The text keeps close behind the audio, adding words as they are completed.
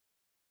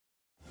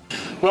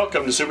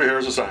Welcome to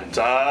Superheroes of Science.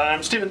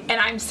 I'm Stephen.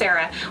 And I'm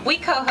Sarah. We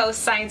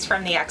co-host Science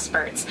from the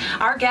Experts.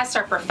 Our guests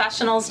are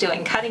professionals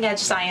doing cutting-edge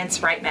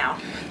science right now.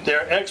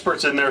 They're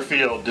experts in their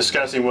field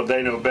discussing what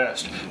they know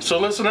best. So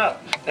listen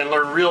up and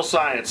learn real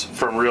science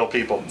from real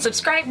people.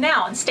 Subscribe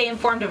now and stay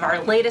informed of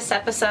our latest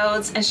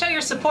episodes and show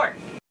your support.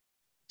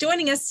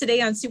 Joining us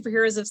today on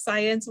Superheroes of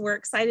Science, we're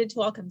excited to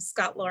welcome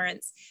Scott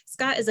Lawrence.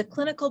 Scott is a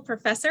clinical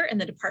professor in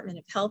the Department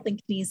of Health and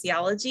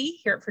Kinesiology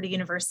here at Purdue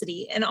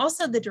University, and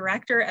also the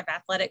Director of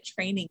Athletic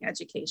Training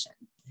Education.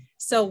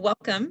 So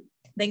welcome.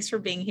 Thanks for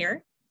being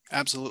here.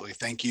 Absolutely.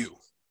 Thank you.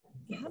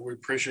 Yeah. We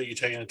appreciate you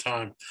taking the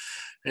time.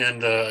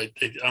 And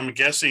I'm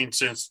guessing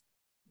since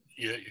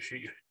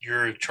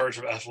you're in charge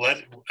of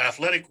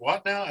athletic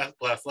what now?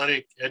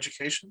 Athletic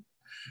education?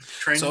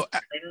 Training? So,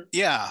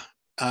 yeah.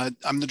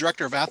 I'm the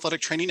Director of Athletic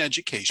Training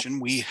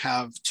Education. We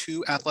have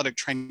two athletic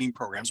training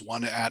programs,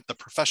 one at the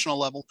professional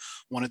level,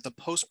 one at the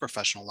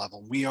post-professional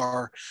level. We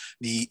are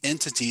the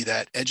entity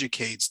that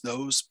educates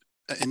those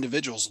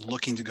individuals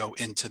looking to go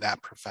into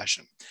that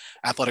profession.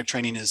 Athletic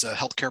training is a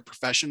healthcare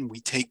profession.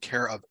 We take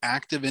care of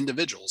active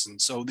individuals.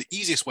 And so the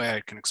easiest way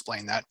I can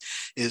explain that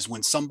is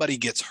when somebody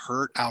gets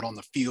hurt out on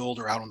the field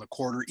or out on the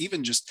court, or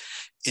even just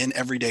in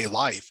everyday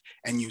life,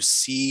 and you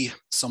see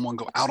someone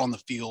go out on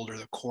the field or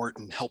the court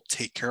and help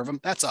take care of them,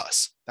 that's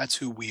us. That's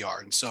who we are.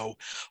 And so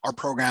our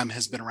program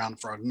has been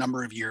around for a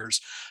number of years.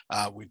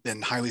 We've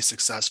been highly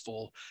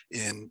successful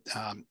in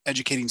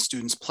educating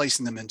students,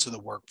 placing them into the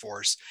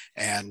workforce,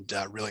 and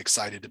really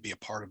excited to be a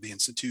part of the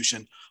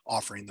institution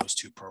offering those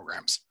two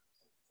programs.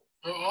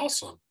 Oh,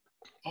 awesome.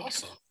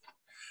 Awesome.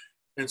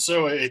 And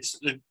so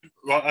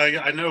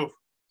I know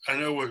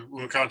when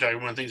we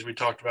contacted, one of the things we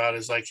talked about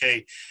is like,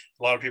 hey,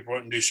 a lot of people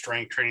want to do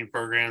strength training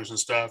programs and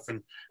stuff,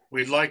 and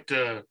we'd like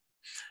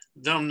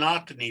them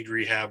not to need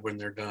rehab when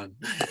they're done.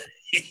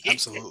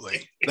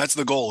 Absolutely. That's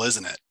the goal,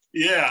 isn't it?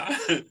 Yeah.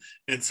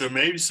 And so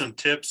maybe some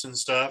tips and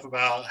stuff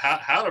about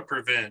how to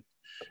prevent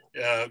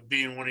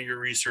being one of your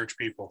research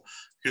people,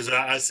 because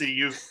I see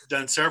you've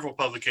done several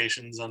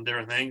publications on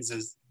different things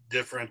as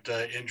different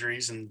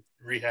injuries and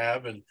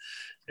rehab, and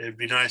it'd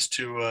be nice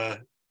to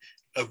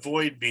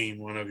avoid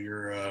being one of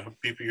your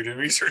people you're doing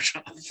research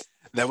on.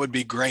 That would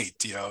be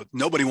great.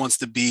 Nobody wants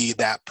to be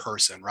that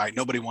person, right?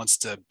 Nobody wants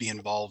to be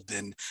involved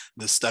in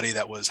the study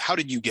that was, how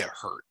did you get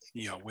hurt?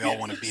 We all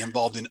want to be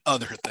involved in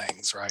other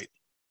things, right?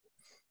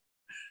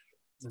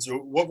 And so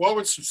what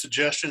would some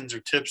suggestions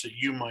or tips that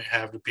you might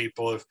have to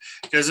people,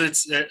 because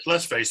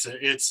let's face it,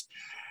 it's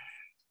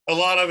a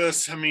lot of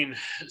us. I mean,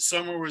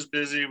 summer was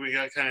busy. We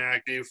got kind of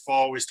active.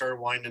 Fall, we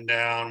started winding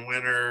down.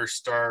 Winter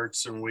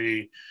starts and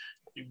we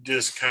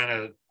just kind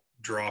of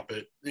drop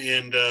it.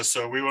 And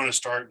so we want to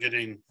start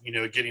getting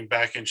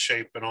back in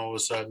shape, and all of a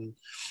sudden,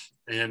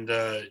 and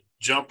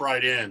jump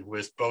right in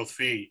with both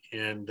feet.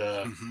 And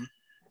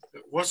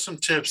what's some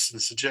tips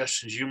and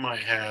suggestions you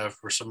might have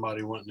for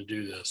somebody wanting to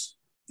do this?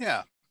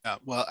 Yeah.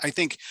 Well, I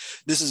think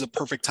this is a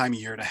perfect time of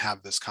year to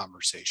have this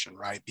conversation,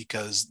 right?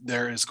 Because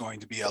there is going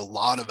to be a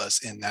lot of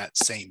us in that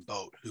same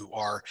boat who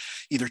are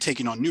either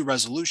taking on new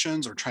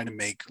resolutions or trying to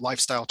make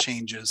lifestyle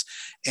changes.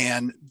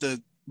 And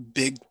the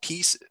big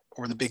piece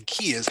or the big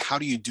key is, how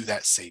do you do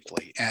that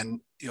safely? And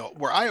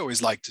where I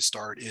always like to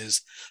start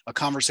is a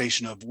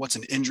conversation of what's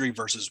an injury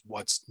versus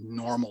what's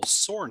normal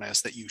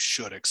soreness that you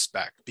should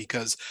expect,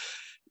 because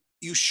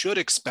you should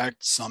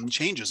expect some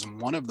changes.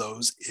 And one of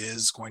those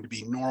is going to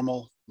be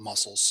normal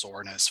muscle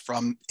soreness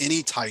from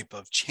any type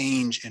of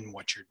change in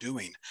what you're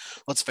doing.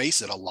 Let's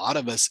face it, a lot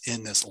of us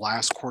in this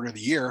last quarter of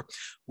the year,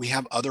 we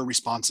have other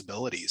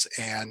responsibilities.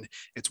 And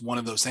it's one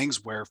of those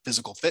things where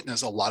physical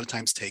fitness a lot of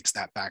times takes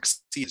that back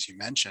seat, as you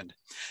mentioned.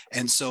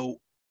 And so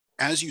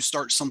as you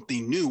start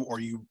something new,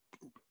 or you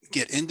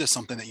get into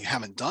something that you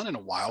haven't done in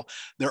a while,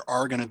 there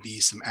are going to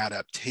be some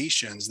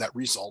adaptations that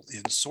result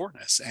in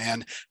soreness.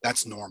 And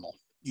that's normal.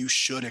 You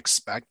should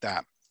expect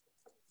that.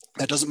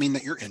 That doesn't mean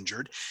that you're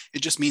injured.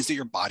 It just means that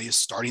your body is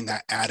starting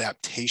that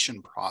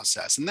adaptation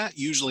process. And that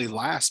usually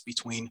lasts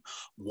between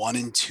 1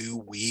 and 2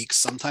 weeks,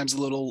 sometimes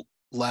a little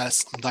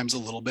less, sometimes a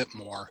little bit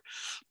more,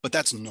 but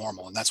that's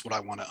normal. And that's what I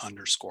want to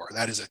underscore.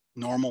 That is a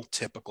normal,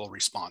 typical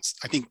response.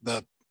 I think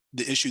the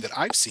issue that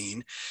I've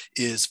seen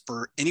is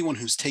for anyone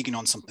who's taking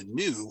on something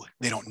new,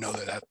 they don't know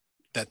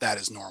that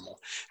is normal.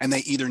 And they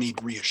either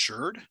need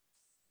reassured,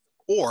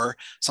 or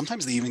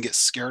sometimes they even get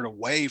scared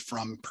away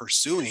from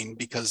pursuing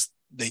because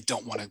they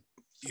don't want to,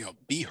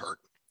 be hurt.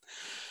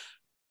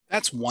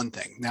 That's one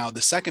thing. Now,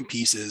 the second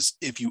piece is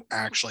if you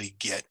actually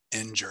get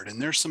injured, and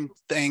there's some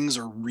things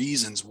or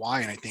reasons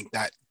why, and I think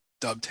that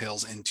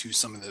dovetails into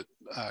some of the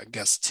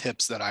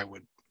tips that I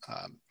would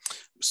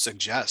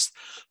suggest.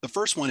 The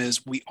first one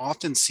is we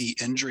often see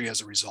injury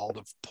as a result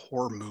of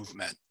poor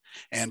movement.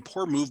 And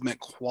poor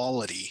movement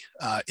quality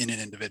in an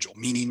individual,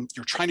 meaning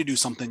you're trying to do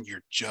something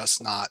you're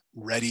just not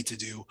ready to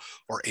do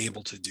or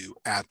able to do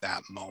at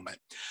that moment.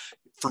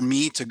 For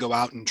me to go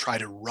out and try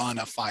to run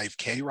a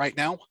 5K right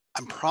now,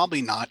 I'm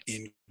probably not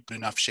in good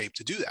enough shape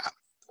to do that.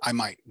 I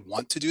might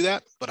want to do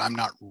that, but I'm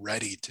not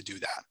ready to do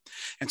that.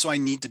 And so I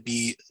need to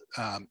be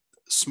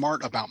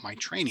smart about my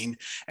training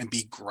and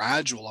be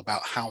gradual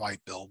about how I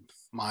build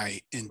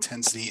my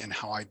intensity and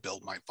how I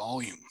build my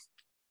volume.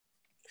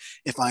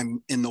 If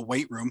I'm in the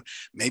weight room,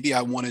 maybe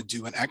I want to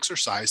do an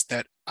exercise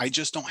that I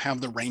just don't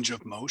have the range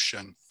of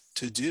motion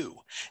to do.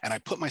 And I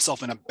put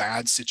myself in a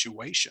bad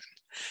situation.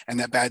 And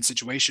that bad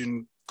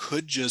situation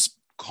could just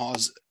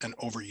cause an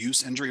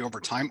overuse injury over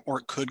time, or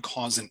it could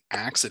cause an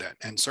accident.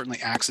 And certainly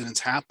accidents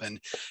happen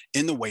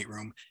in the weight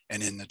room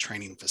and in the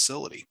training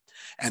facility.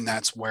 And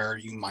that's where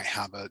you might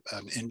have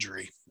an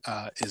injury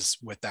is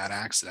with that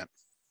accident.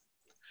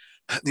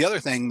 The other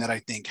thing that I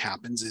think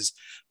happens is,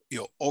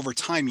 over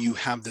time, you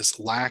have this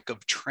lack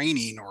of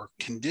training or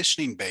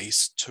conditioning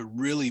base to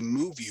really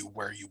move you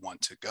where you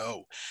want to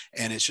go.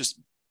 And it's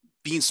just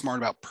being smart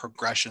about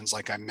progressions,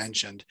 like I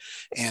mentioned,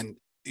 and,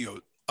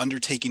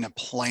 undertaking a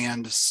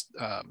planned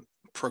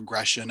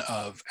progression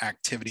of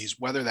activities,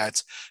 whether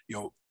that's,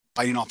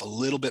 biting off a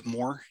little bit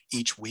more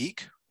each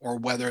week, or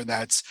whether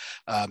that's,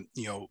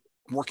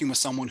 working with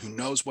someone who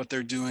knows what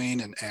they're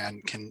doing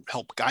and can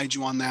help guide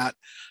you on that.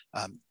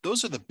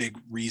 Those are the big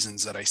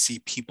reasons that I see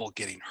people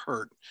getting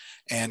hurt.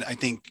 And I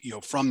think,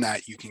 from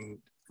that, you can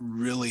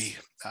really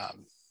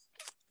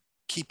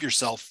keep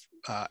yourself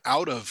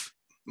out of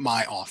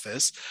my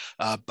office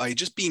by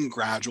just being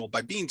gradual,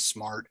 by being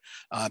smart,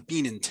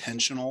 being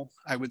intentional,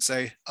 I would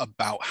say,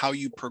 about how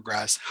you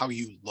progress, how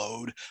you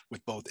load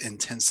with both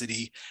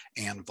intensity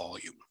and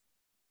volume.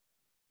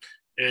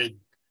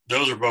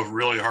 Those are both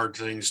really hard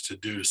things to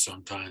do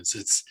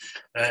sometimes.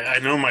 I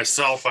know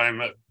myself, I'm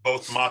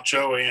both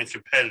macho and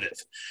competitive.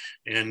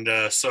 And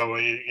so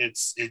I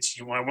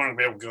want to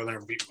be able to go there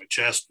and beat my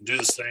chest and do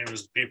the same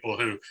as the people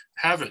who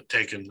haven't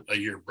taken a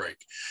year break.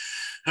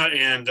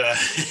 And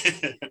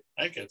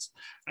I guess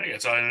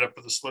I ended up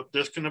with a slip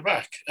disc in the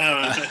back.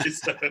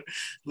 It's a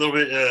little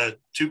bit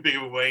too big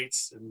of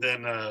weights. And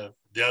then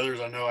the others,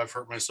 I know I've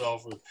hurt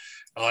myself with.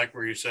 I like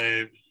where you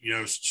say,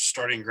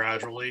 starting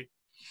gradually.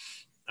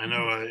 I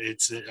know I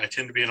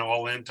tend to be an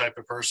all-in type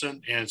of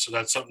person, and so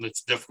that's something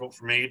that's difficult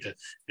for me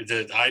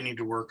that I need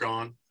to work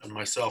on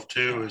myself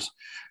too, is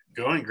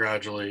going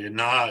gradually and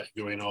not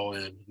going all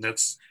in. And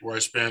that's where I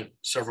spent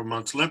several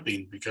months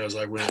limping, because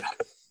I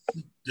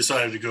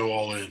decided to go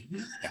all in.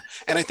 Yeah.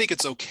 And I think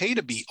it's okay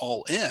to be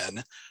all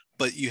in,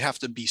 but you have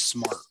to be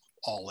smart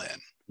all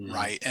in. Mm-hmm.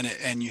 Right.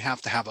 And you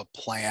have to have a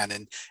plan,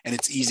 and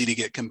it's easy to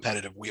get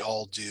competitive. We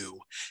all do.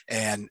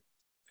 And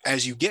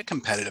as you get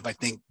competitive, I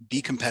think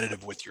be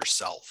competitive with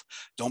yourself.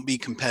 Don't be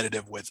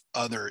competitive with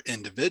other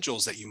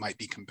individuals that you might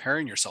be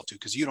comparing yourself to,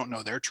 because you don't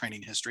know their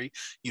training history.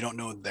 You don't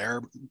know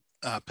their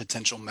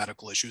potential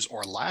medical issues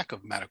or lack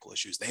of medical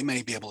issues. They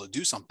may be able to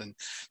do something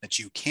that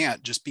you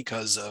can't, just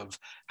because of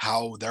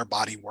how their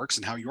body works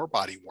and how your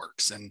body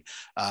works. And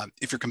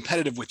if you're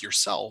competitive with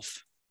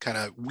yourself, kind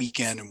of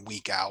week in and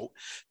week out,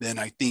 then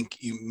I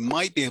think you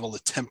might be able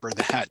to temper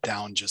that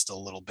down just a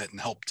little bit and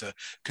help to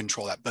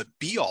control that. But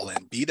be all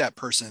in, be that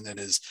person that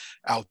is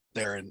out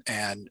there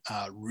and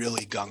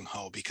really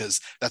gung-ho, because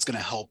that's going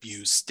to help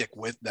you stick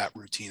with that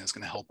routine. It's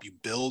going to help you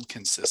build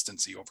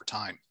consistency over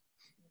time.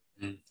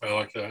 I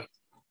like that.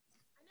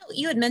 I know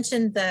you had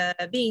mentioned the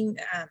being,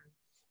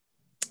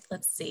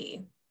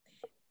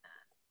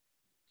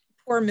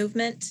 poor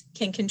movement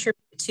can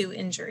contribute to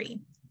injury.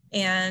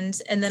 And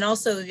then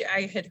also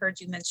I had heard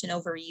you mention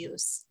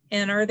overuse.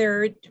 And are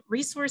there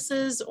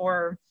resources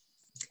or,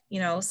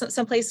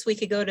 some place we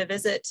could go to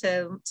visit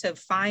to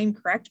find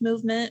correct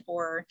movement,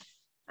 or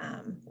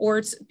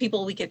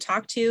people we could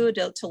talk to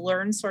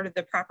learn sort of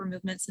the proper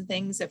movements and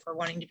things if we're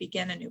wanting to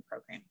begin a new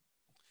program?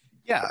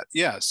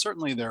 Yeah,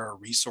 certainly there are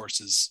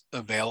resources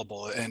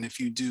available. And if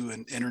you do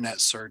an internet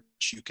search,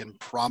 you can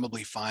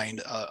probably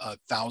find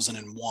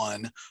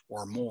 1,001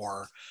 or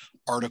more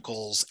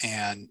articles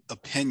and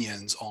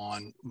opinions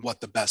on what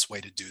the best way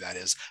to do that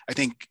is. I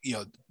think,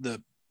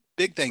 the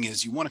big thing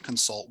is you want to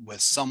consult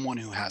with someone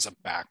who has a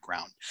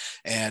background,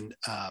 and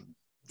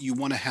you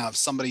want to have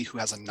somebody who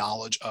has a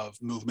knowledge of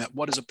movement,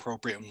 what is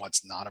appropriate and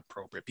what's not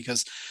appropriate,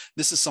 because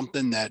this is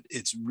something that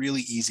it's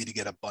really easy to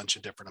get a bunch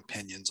of different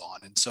opinions on.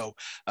 And so,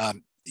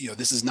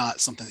 this is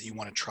not something that you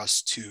want to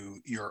trust to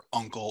your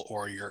uncle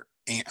or your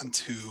aunt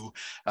who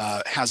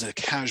has a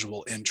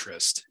casual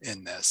interest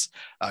in this.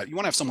 You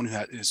want to have someone who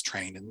is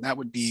trained, and that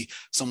would be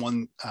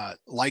someone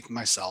like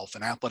myself,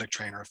 an athletic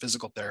trainer, a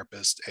physical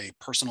therapist, a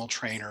personal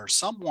trainer,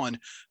 someone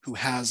who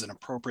has an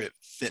appropriate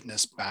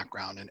fitness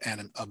background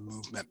and a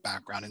movement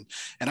background.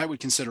 And I would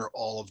consider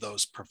all of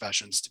those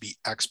professions to be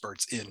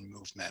experts in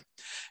movement.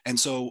 And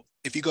so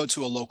if you go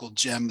to a local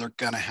gym, they're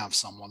going to have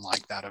someone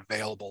like that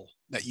available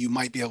that you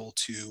might be able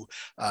to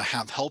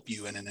have help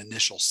you in an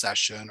initial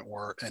session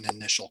or an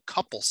initial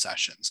couple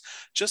sessions,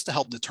 just to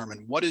help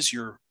determine what is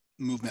your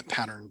movement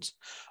patterns,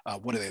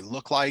 what do they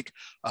look like,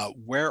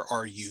 where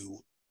are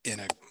you in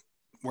a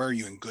where are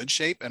you in good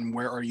shape and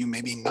where are you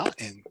maybe not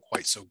in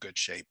quite so good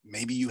shape.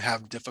 Maybe you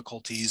have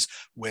difficulties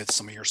with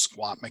some of your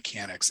squat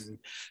mechanics, and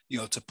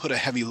to put a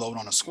heavy load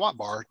on a squat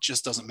bar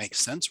just doesn't make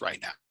sense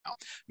right now.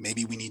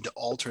 Maybe we need to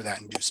alter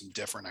that and do some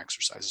different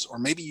exercises. Or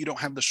maybe you don't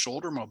have the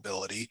shoulder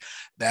mobility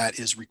that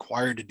is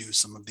required to do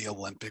some of the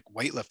Olympic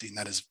weightlifting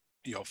that is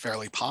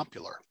fairly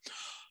popular.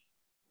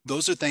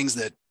 Those are things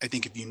that I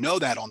think if you know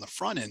that on the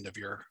front end of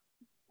your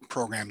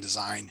program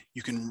design,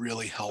 you can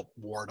really help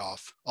ward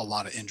off a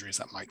lot of injuries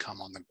that might come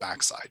on the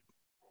backside.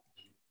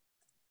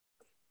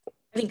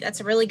 I think that's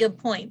a really good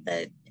point,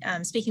 that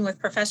speaking with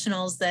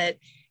professionals that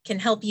can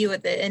help you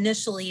at the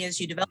initially as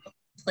you develop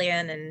a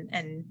plan,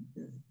 and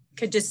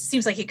could just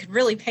seems like it could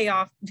really pay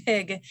off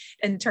big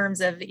in terms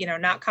of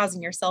not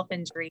causing yourself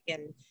injury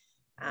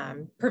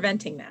and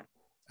preventing that.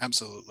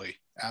 Absolutely.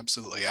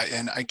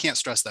 And I can't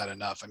stress that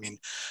enough. I mean,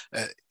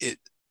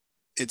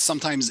 it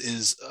sometimes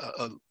is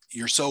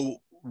you're so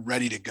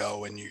ready to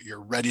go and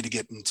you're ready to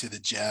get into the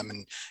gym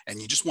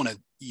and you just want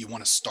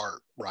to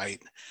start,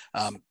 right?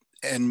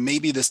 And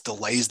maybe this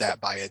delays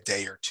that by a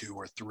day or 2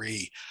 or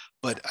 3,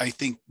 but I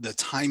think the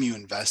time you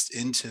invest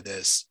into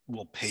this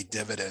will pay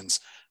dividends,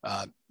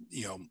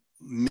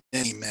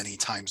 many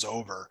times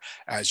over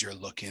as you're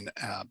looking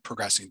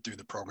progressing through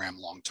the program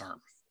long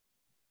term.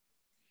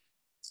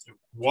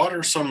 What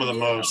are some of the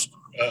most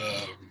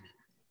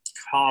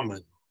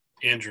common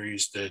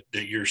injuries that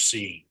you're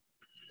seeing?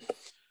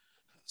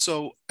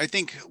 So I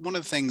think one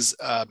of the things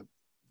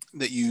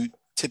that you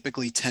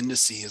typically tend to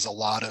see is a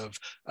lot of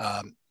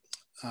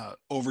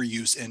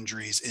overuse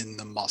injuries in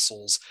the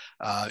muscles.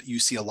 You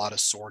see a lot of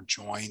sore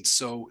joints.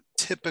 So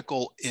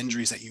typical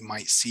injuries that you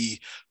might see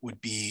would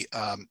be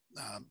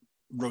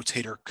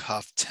rotator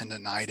cuff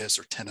tendonitis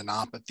or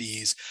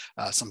tendinopathies.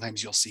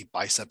 Sometimes you'll see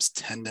biceps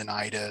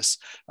tendonitis.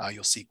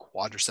 You'll see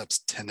quadriceps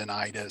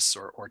tendonitis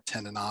or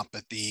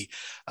tendinopathy.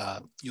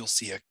 You'll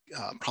see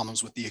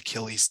problems with the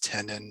Achilles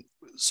tendon.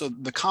 So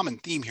the common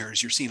theme here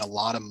is you're seeing a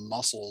lot of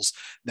muscles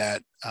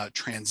that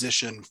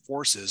transition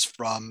forces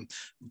from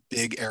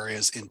big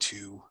areas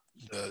into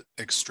the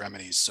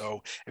extremities.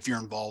 So if you're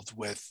involved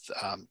with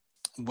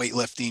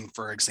weightlifting,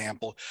 for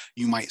example,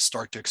 you might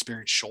start to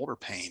experience shoulder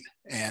pain,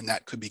 and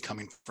that could be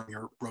coming from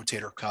your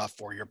rotator cuff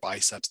or your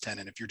biceps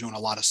tendon. If you're doing a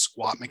lot of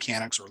squat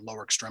mechanics or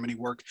lower extremity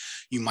work,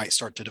 you might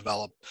start to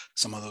develop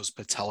some of those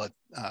patella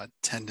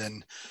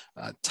tendon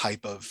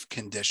type of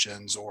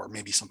conditions, or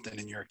maybe something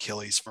in your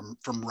Achilles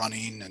from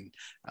running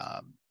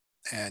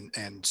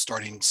and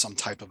starting some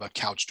type of a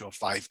couch to a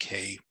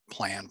 5K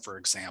plan, for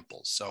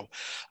example. So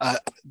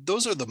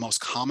those are the most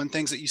common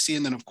things that you see.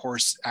 And then of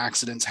course,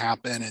 accidents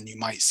happen, and you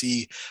might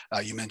see,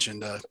 you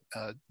mentioned a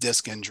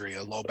disc injury,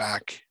 a low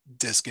back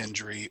disc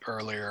injury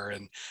earlier,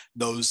 and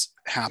those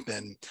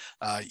happen.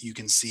 You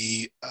can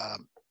see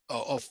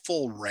a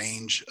full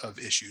range of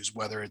issues,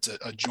 whether it's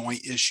a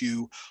joint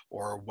issue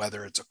or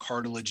whether it's a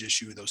cartilage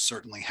issue. Those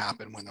certainly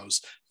happen when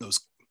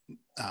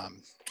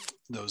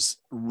those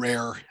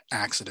rare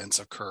accidents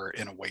occur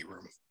in a weight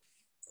room.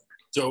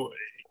 So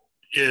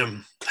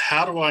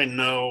how do I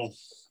know?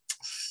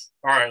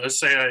 All right, let's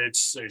say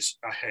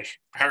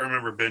I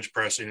remember bench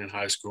pressing in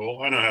high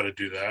school. I know how to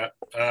do that.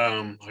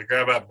 I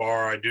grab that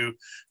bar, I do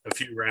a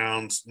few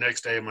rounds.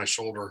 Next day, my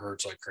shoulder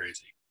hurts like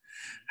crazy.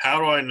 How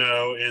do I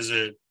know?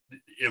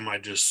 Am I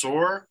just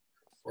sore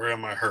or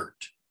am I hurt?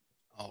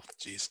 Oh,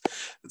 geez.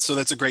 So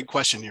that's a great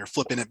question. You're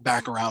flipping it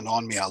back around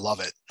on me. I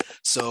love it.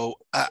 So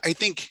I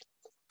think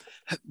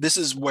this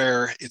is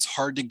where it's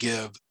hard to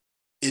give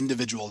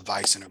individual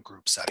advice in a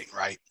group setting,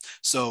 right?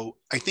 So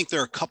I think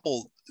there are a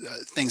couple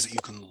things that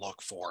you can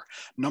look for.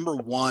 Number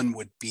one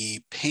would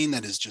be pain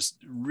that is just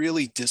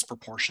really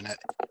disproportionate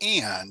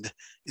and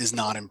is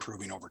not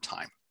improving over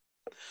time.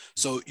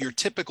 So your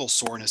typical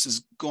soreness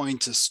is going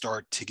to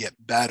start to get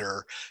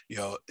better.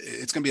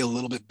 It's going to be a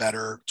little bit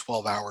better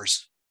 12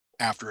 hours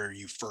after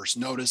you first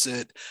notice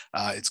it.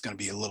 It's going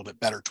to be a little bit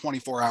better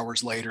 24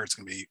 hours later. It's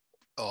going to be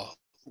a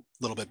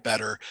little bit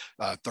better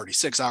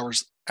 36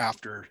 hours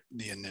after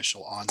the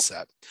initial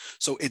onset.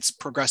 So it's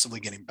progressively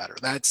getting better.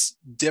 That's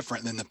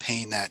different than the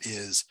pain that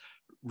is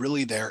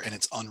really there and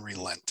it's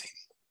unrelenting.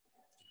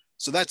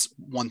 So that's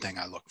one thing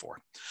I look for.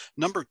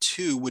 Number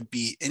two would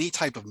be any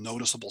type of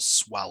noticeable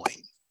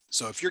swelling.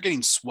 So if you're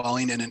getting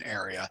swelling in an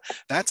area,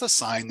 that's a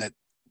sign that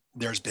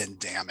there's been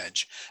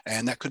damage,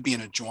 and that could be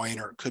in a joint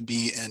or it could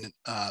be in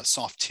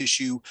soft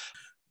tissue.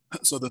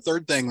 So the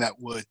third thing that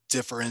would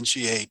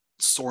differentiate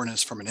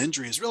soreness from an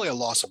injury is really a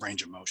loss of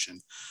range of motion.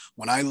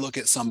 When I look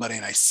at somebody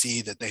and I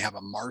see that they have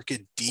a marked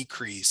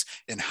decrease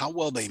in how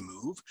well they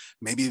move,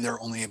 maybe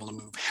they're only able to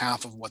move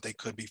half of what they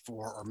could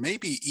before, or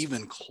maybe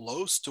even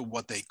close to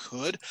what they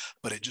could,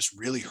 but it just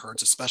really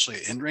hurts, especially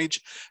at end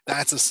range,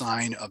 that's a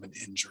sign of an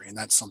injury. And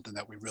that's something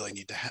that we really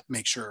need to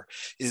make sure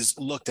is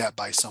looked at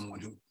by someone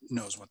who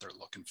knows what they're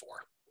looking for.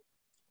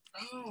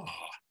 Oh,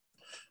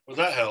 well,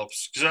 that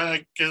helps.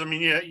 Because I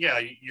mean, yeah,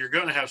 you're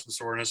going to have some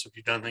soreness if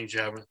you've done things you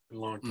haven't in a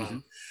long time. Mm-hmm.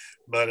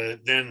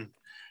 But then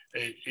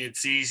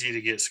it's easy to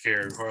get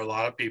scared. For a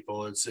lot of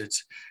people, it's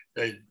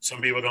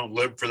some people don't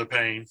live for the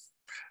pain.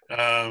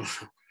 Um,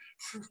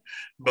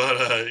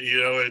 but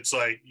you know, it's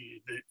like,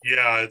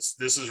 yeah,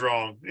 this is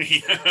wrong.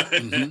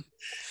 Mm-hmm. And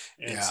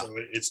Yeah. so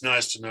it's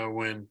nice to know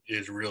when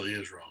it really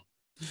is wrong.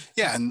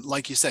 Yeah, and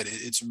like you said,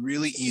 it's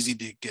really easy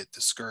to get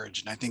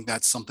discouraged, and I think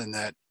that's something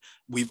that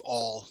we've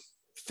all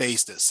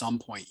faced at some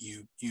point.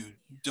 You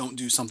don't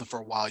do something for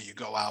a while, you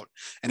go out,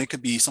 and it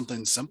could be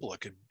something simple. It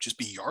could just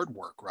be yard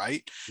work,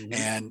 right? Mm-hmm.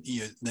 And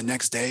the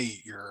next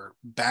day your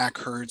back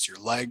hurts, your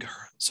leg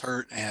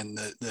hurt, and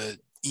the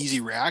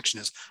easy reaction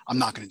is, I'm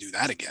not going to do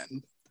that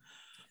again.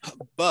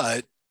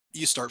 But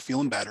you start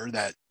feeling better.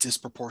 That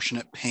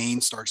disproportionate pain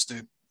starts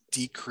to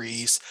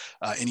decrease.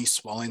 Any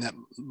swelling that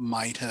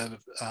might have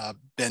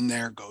been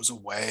there goes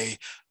away.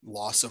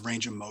 Loss of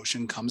range of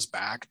motion comes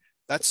back.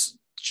 That's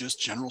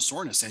just general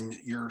soreness, and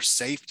you're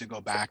safe to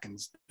go back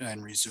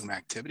and resume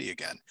activity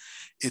again.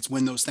 It's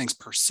when those things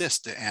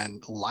persist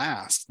and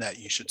last that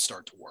you should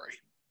start to worry.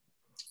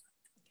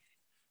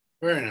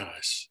 Very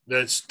nice.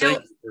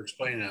 Thank you for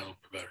explaining that a little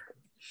better.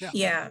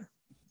 Yeah.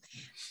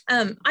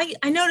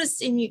 I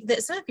noticed in you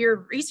that some of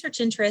your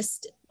research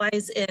interest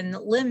lies in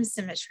limb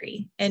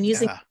symmetry and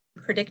using a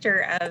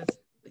predictor of,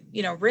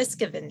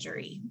 risk of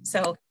injury.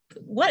 So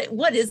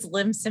what is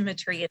limb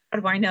symmetry, and how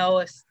do I know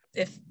if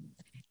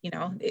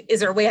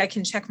is there a way I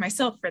can check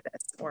myself for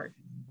this? Or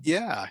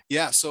Yeah.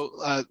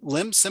 So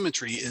limb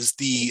symmetry is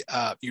the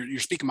you're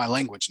speaking my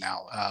language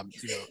now.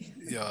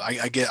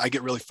 I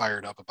get really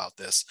fired up about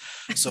this.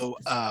 So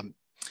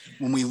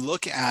when we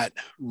look at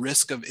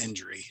risk of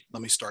injury,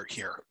 let me start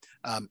here.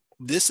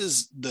 This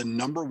is the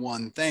number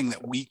one thing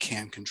that we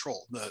can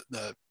control.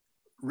 The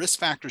risk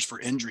factors for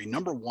injury,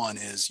 number one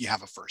is you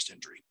have a first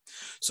injury.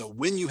 So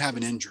when you have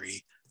an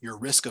injury, your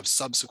risk of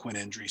subsequent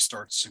injury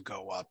starts to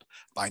go up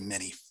by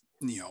many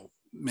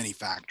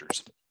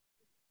factors.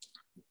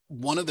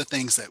 One of the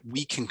things that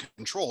we can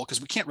control, because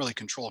we can't really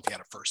control if you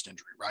had a first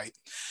injury, right?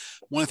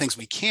 One of the things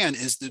we can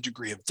is the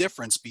degree of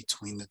difference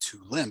between the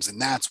two limbs. And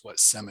that's what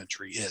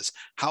symmetry is.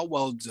 How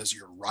well does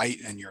your right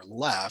and your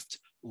left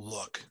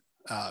look?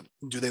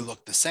 Do they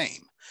look the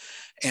same?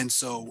 And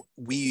so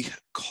we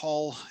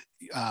call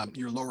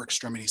your lower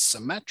extremity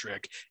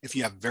symmetric if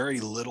you have very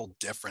little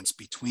difference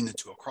between the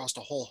two across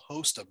a whole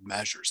host of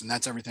measures. And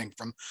that's everything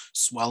from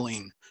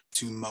swelling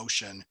to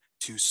motion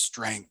to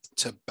strength,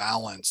 to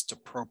balance, to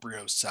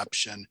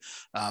proprioception,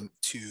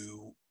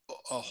 to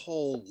a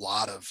whole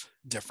lot of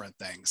different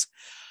things.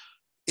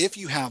 If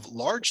you have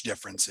large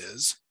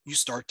differences, you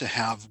start to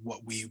have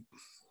what we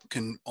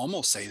can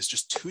almost say is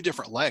just two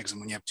different legs. And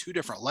when you have two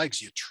different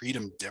legs, you treat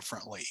them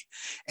differently.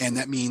 And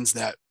that means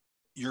that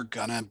you're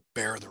gonna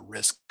bear the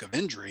risk of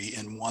injury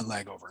in one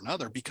leg over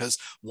another because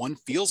one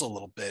feels a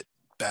little bit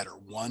better.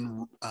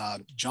 One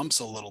jumps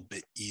a little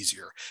bit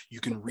easier. You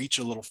can reach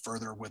a little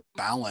further with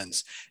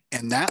balance,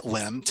 and that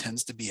limb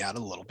tends to be at a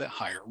little bit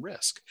higher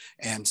risk.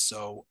 And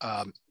so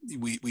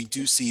we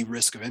do see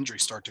risk of injury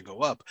start to go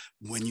up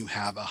when you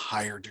have a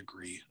higher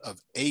degree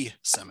of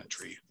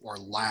asymmetry or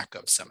lack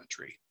of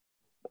symmetry.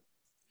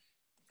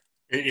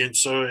 And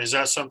so is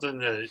that something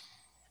that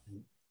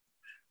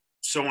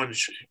someone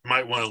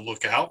might want to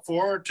look out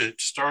for to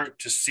start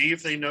to see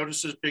if they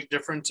notice those big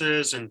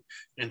differences and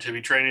to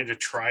be training to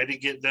try to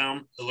get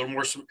them a little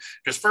more?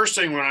 Because first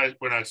thing when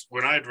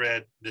I'd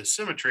read the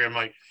symmetry, I'm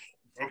like,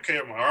 okay,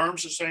 are my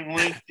arms the same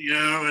length,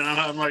 and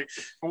I'm like,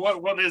 well,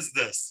 what is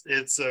this?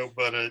 It's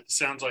but it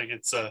sounds like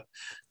it's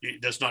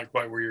that's not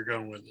quite where you're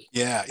going with it.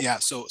 Yeah.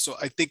 So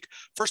I think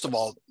first of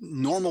all,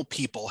 normal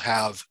people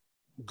have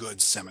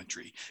good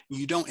symmetry.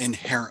 You don't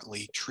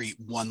inherently treat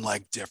one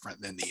leg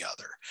different than the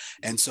other.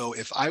 And so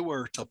if I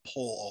were to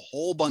pull a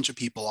whole bunch of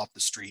people off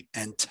the street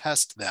and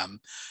test them,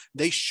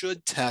 they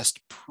should test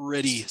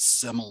pretty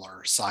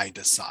similar side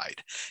to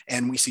side.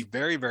 And we see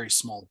very, very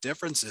small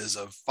differences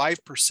of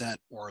 5%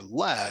 or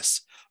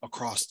less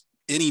across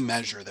any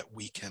measure that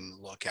we can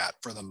look at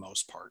for the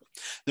most part.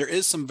 There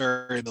is some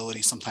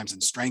variability sometimes in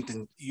strength,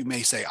 and you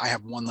may say, I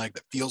have one leg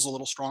that feels a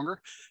little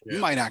stronger. Yeah. You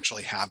might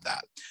actually have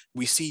that.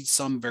 We see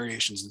some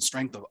variations in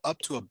strength of up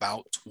to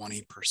about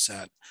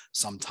 20%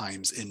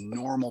 sometimes in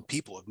normal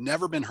people who have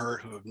never been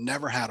hurt, who have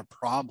never had a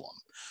problem.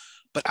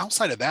 But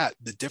outside of that,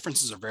 the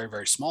differences are very,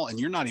 very small, and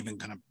you're not even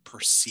going to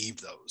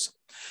perceive those.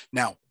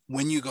 Now,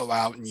 when you go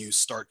out and you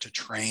start to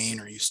train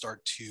or you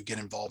start to get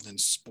involved in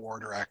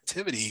sport or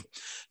activity,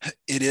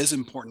 it is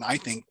important, I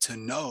think, to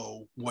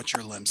know what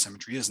your limb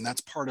symmetry is. And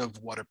that's part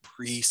of what a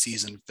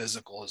pre-season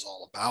physical is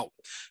all about,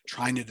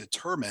 trying to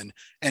determine.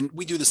 And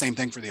we do the same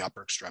thing for the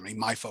upper extremity.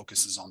 My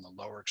focus is on the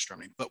lower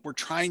extremity, but we're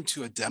trying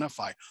to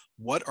identify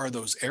what are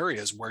those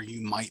areas where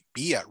you might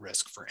be at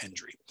risk for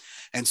injury.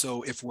 And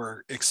so if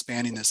we're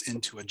expanding this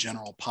into a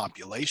general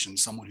population,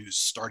 someone who's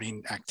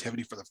starting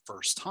activity for the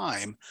first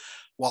time,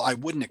 while I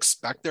wouldn't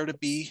expect there to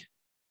be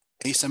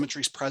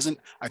asymmetry is present,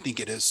 I think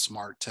it is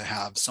smart to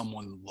have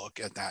someone look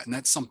at that. And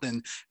that's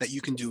something that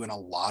you can do in a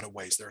lot of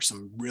ways. There are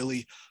some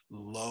really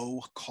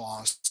low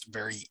cost,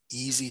 very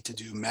easy to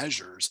do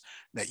measures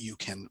that you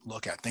can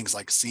look at. Things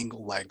like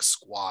single leg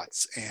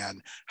squats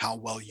and how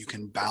well you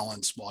can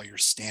balance while you're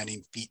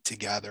standing, feet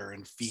together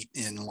and feet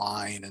in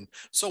line, and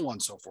so on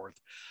and so forth,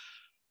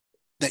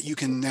 that you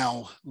can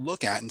now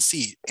look at and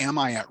see, am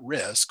I at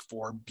risk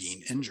for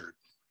being injured?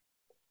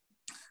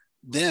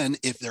 Then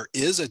if there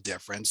is a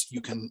difference,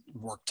 you can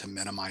work to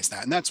minimize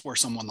that. And that's where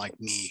someone like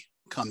me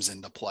comes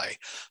into play.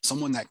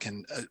 Someone that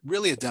can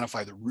really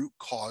identify the root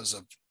cause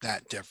of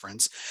that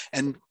difference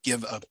and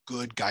give a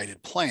good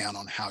guided plan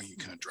on how you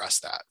can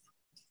address that.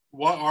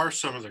 What are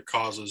some of the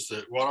causes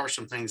what are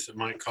some things that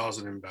might cause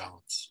an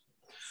imbalance?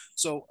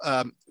 So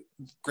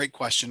great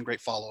question,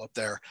 great follow-up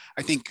there.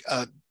 I think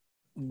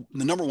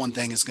the number one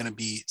thing is going to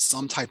be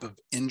some type of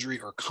injury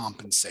or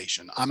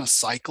compensation. I'm a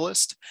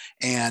cyclist,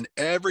 and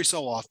every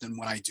so often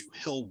when I do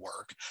hill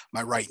work,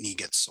 my right knee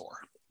gets sore.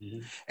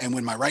 Mm-hmm. And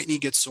when my right knee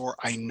gets sore,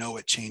 I know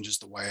it changes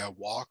the way I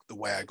walk, the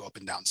way I go up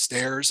and down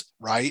stairs,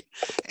 right?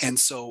 And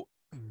so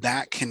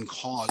that can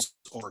cause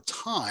over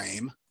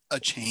time a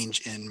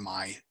change in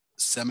my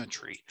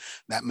symmetry.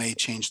 That may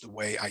change the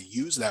way I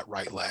use that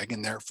right leg,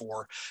 and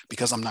therefore,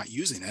 because I'm not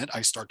using it,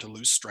 I start to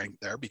lose strength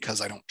there.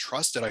 Because I don't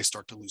trust it, I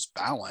start to lose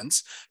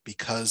balance.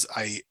 Because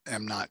I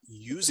am not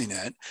using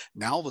it,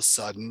 now all of a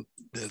sudden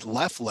the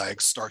left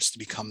leg starts to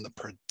become the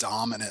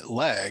predominant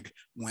leg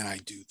when I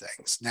do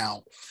things.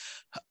 Now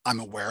I'm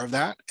aware of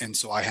that, and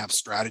so I have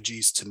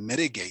strategies to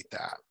mitigate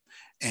that.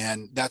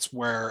 And that's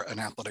where an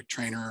athletic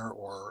trainer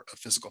or a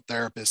physical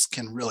therapist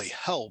can really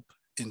help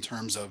in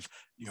terms of,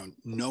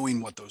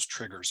 knowing what those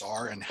triggers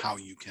are and how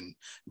you can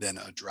then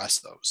address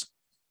those.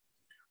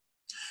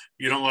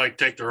 You don't like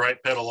take the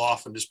right pedal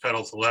off and just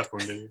pedal to the left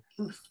one, do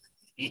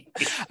you?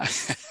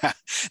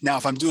 Now,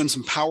 if I'm doing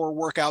some power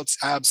workouts,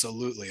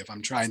 absolutely. If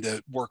I'm trying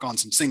to work on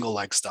some single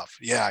leg stuff,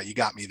 yeah, you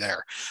got me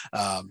there.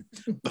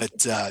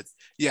 But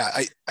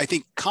I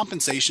think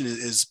compensation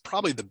is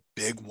probably the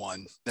big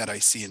one that I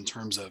see in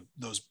terms of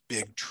those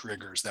big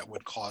triggers that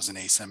would cause an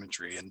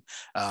asymmetry. And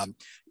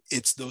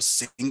it's those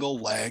single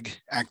leg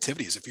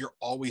activities. If you're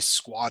always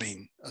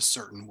squatting a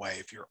certain way,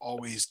 if you're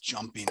always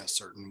jumping a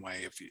certain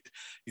way, if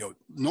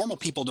normal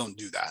people don't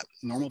do that.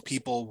 Normal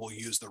people will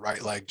use the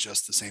right leg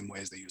just the same way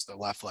as they use the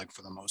left leg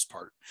for the most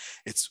part.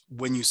 It's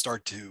when you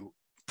start to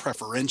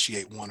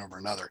preferentiate one over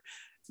another,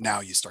 now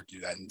you start to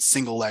do that. And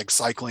single leg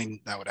cycling,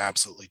 that would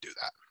absolutely do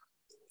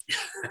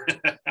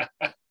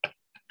that.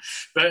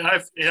 But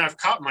I've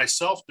caught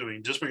myself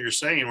doing just what you're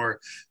saying, where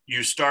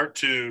you start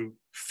to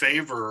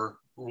favor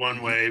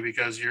one way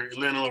because you're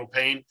in a little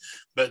pain,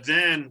 but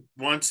then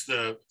once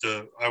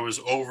I was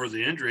over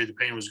the injury, the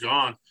pain was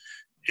gone,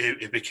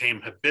 it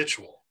became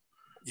habitual.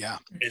 Yeah,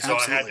 and so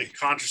absolutely. I had to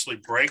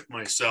consciously break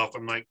myself.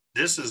 I'm like,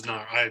 this is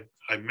not,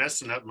 I'm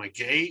messing up my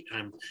gait.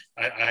 And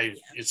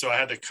so I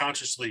had to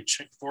consciously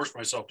force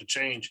myself to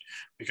change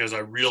because I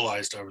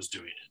realized I was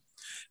doing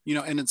it.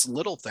 And it's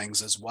little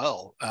things as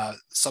well,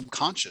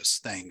 subconscious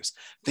things.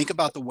 Think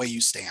about the way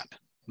you stand.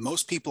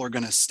 Most people are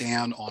going to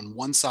stand on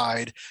one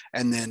side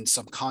and then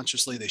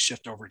subconsciously they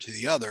shift over to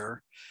the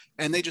other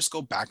and they just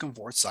go back and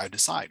forth side to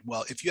side.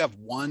 Well, if you have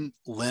one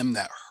limb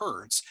that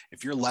hurts,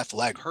 if your left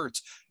leg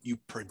hurts, you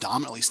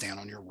predominantly stand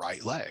on your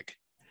right leg.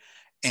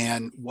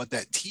 And what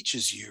that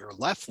teaches your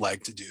left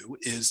leg to do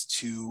is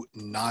to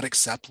not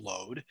accept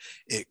load.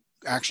 It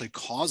actually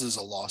causes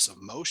a loss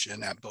of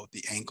motion at both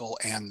the ankle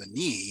and the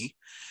knee.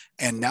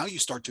 And now you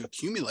start to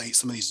accumulate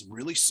some of these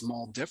really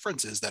small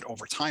differences that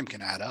over time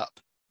can add up.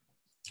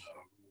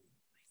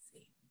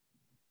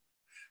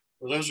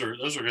 Well, those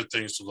are good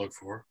things to look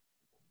for.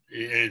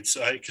 It's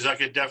because I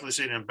could definitely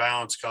see an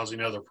imbalance causing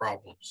other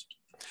problems.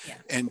 Yeah.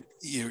 And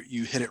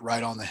you hit it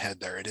right on the head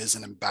there. It is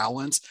an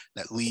imbalance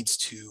that leads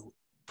to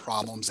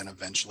problems and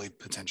eventually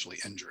potentially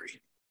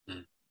injury. Hmm.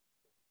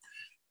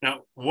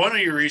 Now, one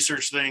of your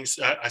research things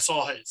I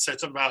saw it said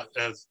something about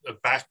a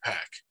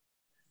backpack.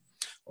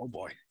 Oh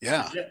boy,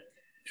 yeah.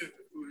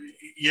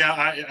 Yeah,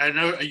 I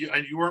know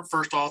you weren't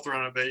first author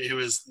on it, but it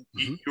was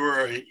you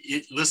were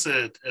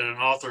listed as an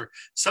author.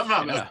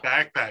 Something about a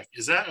backpack.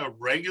 Is that a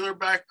regular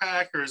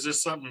backpack or is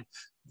this something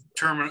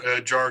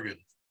jargon?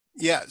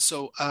 Yeah,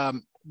 so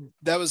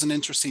that was an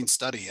interesting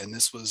study, and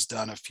this was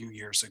done a few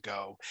years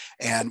ago.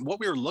 And what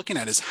we were looking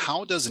at is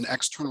how does an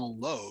external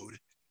load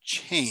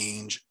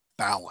change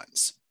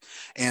balance?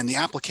 And the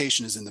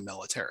application is in the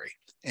military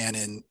and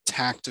in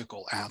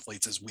tactical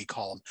athletes, as we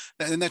call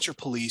them. And that's your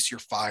police, your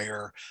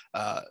fire,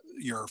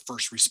 your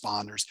first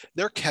responders.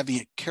 They're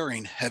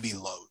carrying heavy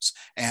loads.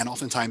 And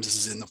oftentimes this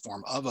is in the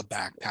form of a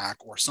backpack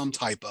or some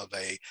type of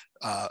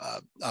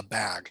a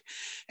bag.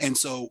 And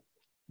so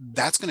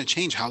that's going to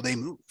change how they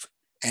move.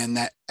 And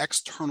that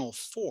external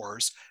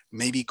force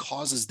maybe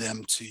causes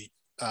them to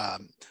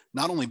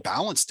not only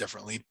balance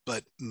differently,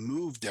 but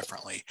move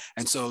differently.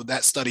 And so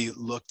that study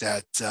looked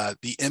at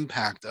the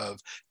impact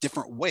of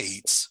different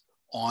weights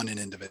on an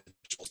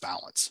individual's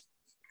balance.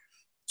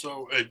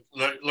 So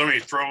let me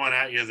throw one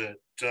at you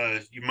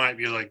that you might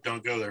be like,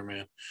 don't go there,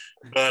 man.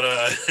 But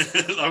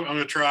I'm going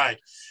to try.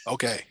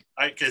 Okay.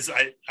 Because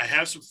I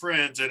have some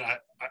friends and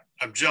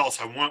I'm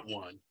jealous. I want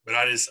one, but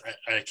I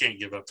can't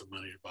give up the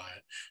money to buy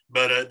it.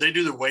 But they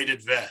do the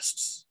weighted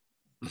vests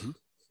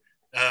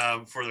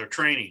for their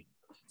training.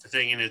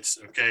 Thinking it's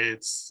okay.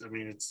 It's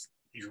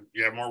you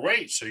have more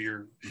weight, so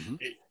you're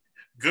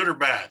good or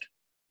bad.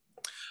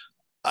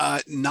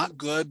 Not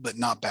good, but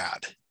not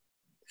bad.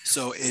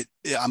 So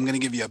I'm going to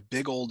give you a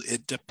big old,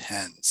 it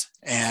depends.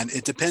 And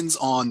it depends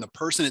on the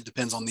person. It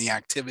depends on the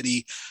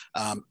activity.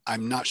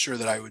 I'm not sure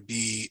that I would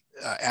be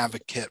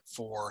advocate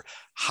for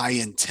high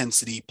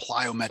intensity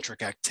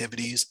plyometric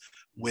activities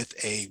with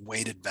a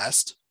weighted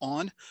vest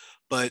on,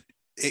 but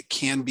it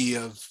can be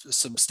of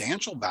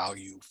substantial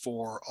value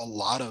for a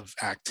lot of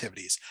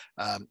activities.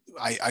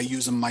 I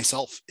use them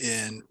myself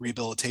in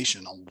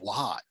rehabilitation a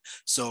lot.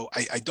 So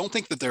I don't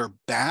think that they're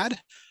bad,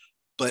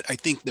 but I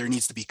think there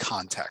needs to be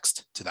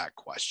context to that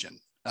question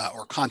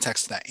or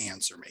context to that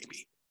answer,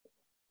 maybe.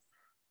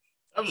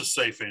 That was a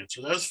safe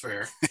answer. That's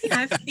fair.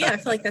 I feel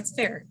like that's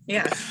fair.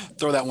 Yeah.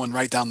 Throw that one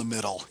right down the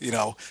middle,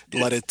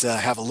 let it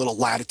have a little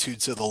latitude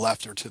to the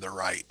left or to the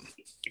right.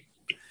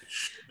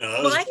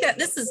 Well, I got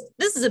this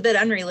is a bit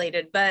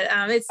unrelated, but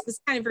it's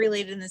kind of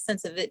related in the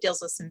sense of it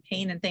deals with some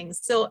pain and things.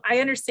 So I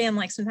understand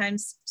like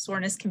sometimes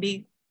soreness can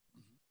be,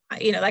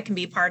 that can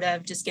be part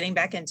of just getting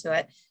back into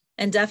it.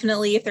 And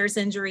definitely if there's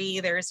injury,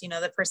 there's,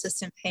 the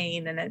persistent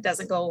pain and it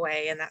doesn't go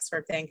away and that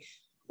sort of thing.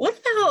 What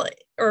about,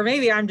 or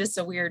maybe I'm just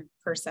a weird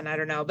person, I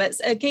don't know, but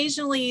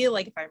occasionally,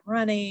 like if I'm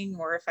running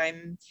or if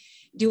I'm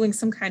doing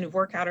some kind of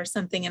workout or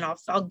something and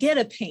I'll get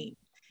a pain.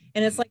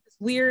 And it's like this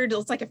weird,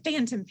 it's like a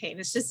phantom pain.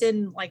 It's just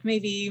in like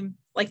maybe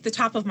like the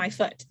top of my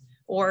foot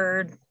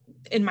or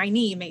in my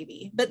knee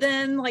maybe. But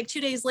then like 2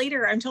 days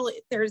later, I'm told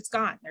it's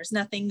gone. There's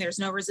nothing, there's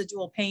no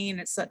residual pain.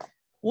 It's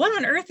what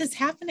on earth is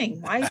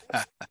happening? Why?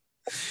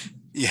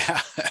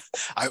 Yeah,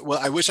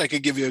 I wish I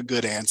could give you a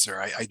good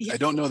answer. I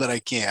don't know that I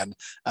can,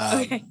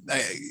 Okay.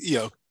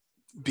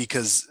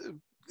 Because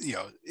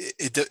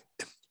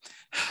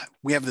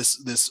we have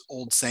this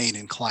old saying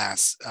in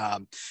class,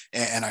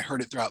 and I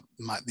heard it throughout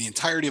the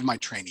entirety of my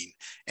training.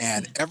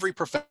 And every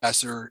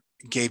professor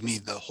gave me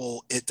the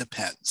whole "it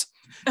depends,"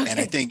 and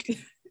I think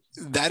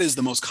that is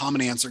the most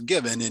common answer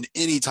given in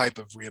any type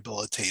of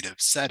rehabilitative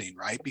setting,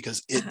 right?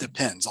 Because it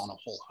depends on a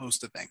whole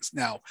host of things.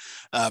 Now,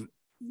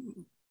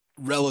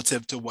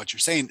 relative to what you're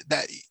saying,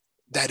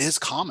 that is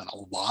common.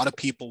 A lot of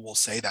people will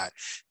say that.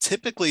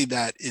 Typically,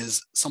 that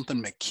is something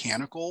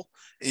mechanical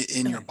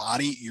in your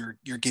body.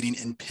 You're getting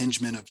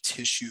impingement of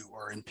tissue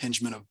or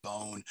impingement of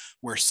bone,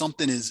 where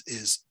something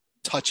is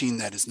touching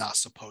that is not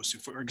supposed to.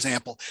 For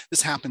example,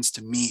 this happens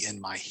to me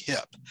in my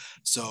hip.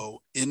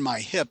 So in my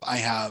hip,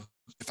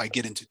 if I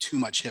get into too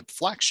much hip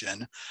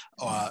flexion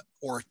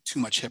or too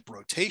much hip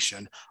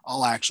rotation,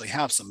 I'll actually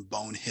have some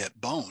bone hit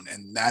bone,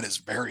 and that is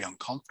very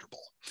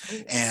uncomfortable.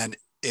 And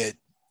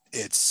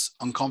it's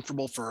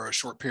uncomfortable for a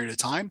short period of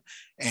time.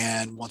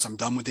 And once I'm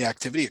done with the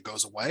activity, it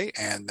goes away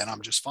and then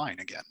I'm just fine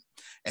again.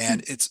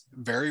 And it's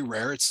very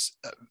rare. It's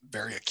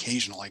very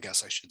occasional, I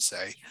guess I should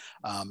say.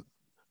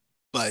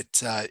 But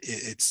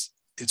it's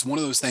one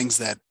of those things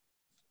that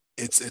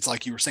it's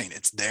like you were saying,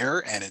 it's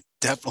there and it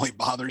definitely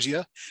bothers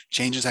you,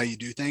 changes how you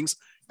do things,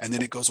 and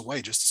then it goes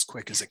away just as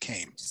quick as it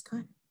came.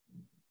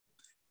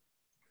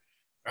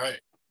 All right.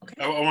 Okay.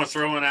 I want to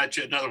throw one at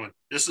you. Another one.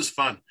 This is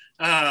fun.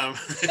 I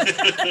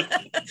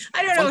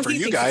don't know fun for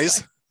you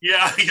guys.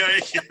 Yeah.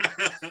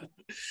 I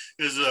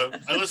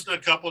listen to a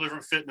couple of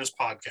different fitness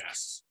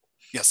podcasts.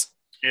 Yes.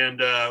 And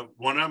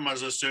one of them I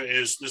was listening to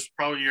this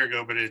probably a year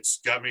ago, but it's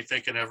got me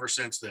thinking ever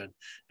since then.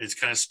 It's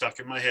kind of stuck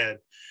in my head.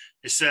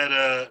 It said,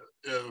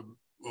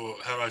 well,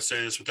 how do I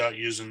say this without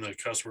using the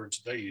cuss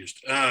words they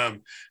used?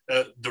 The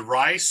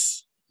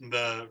rice,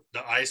 the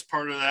ice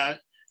part of that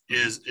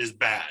is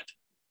bad.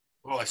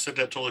 Well, I said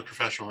that totally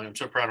professionally. I'm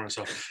so proud of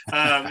myself.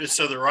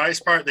 So the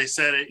rice part, they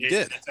said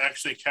it's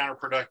actually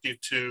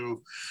counterproductive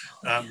to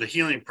the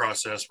healing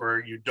process, where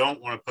you don't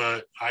want to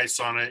put ice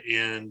on it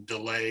and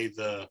delay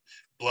the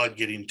blood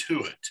getting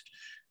to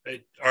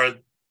it. Are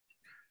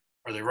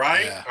they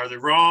right? Yeah. Are they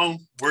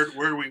wrong? Where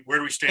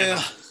do we stand on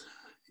this?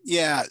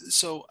 Yeah.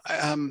 So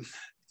let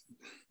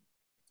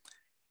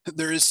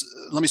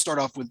me start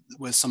off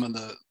with some of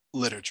the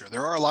literature.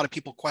 There are a lot of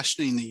people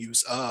questioning the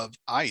use of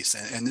ice,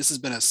 and this has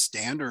been a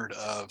standard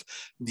of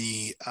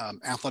the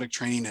athletic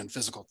training and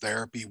physical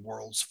therapy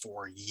worlds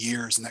for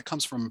years, and that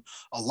comes from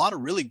a lot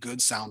of really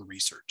good sound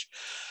research.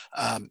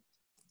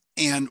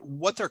 And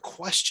what they're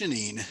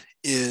questioning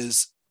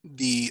is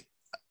the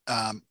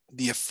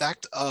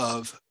effect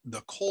of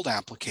the cold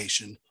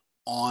application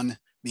on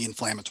the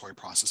inflammatory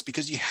process,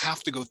 because you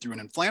have to go through an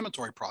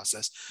inflammatory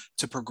process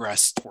to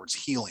progress towards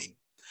healing.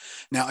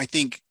 Now, I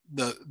think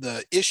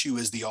the issue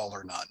is the all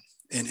or none,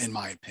 in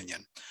my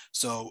opinion.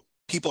 So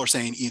people are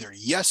saying either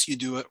yes, you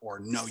do it, or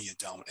no, you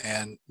don't.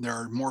 And there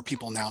are more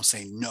people now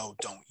saying no,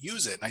 don't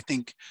use it. And I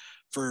think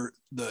for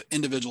the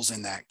individuals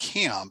in that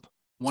camp,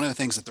 one of the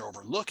things that they're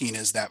overlooking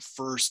is that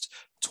first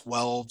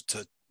 12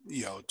 to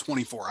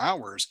 24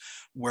 hours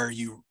where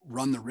you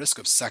run the risk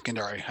of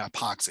secondary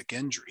hypoxic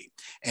injury.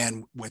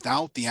 And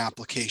without the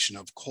application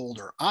of cold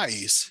or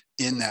ice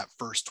in that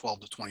first 12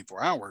 to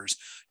 24 hours,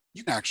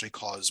 you can actually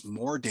cause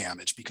more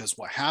damage, because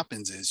what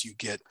happens is you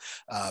get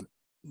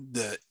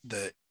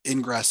the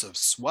ingress of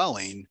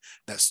swelling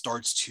that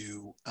starts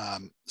to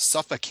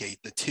suffocate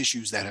the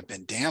tissues that have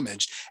been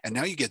damaged. And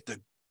now you get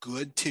the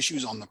good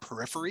tissues on the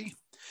periphery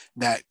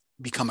that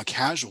become a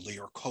casualty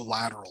or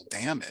collateral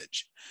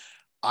damage.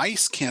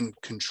 Ice can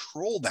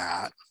control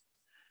that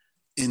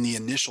in the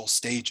initial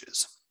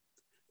stages.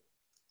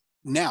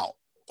 Now,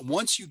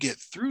 once you get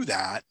through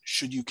that,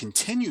 should you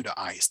continue to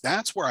ice?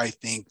 That's where I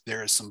think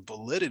there is some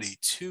validity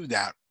to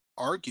that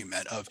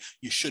argument of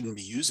you shouldn't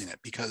be using it,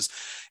 because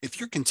if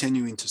you're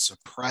continuing to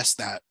suppress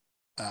that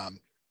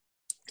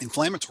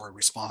inflammatory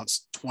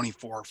response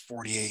 24,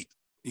 48,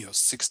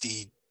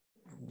 60,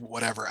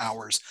 whatever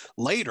hours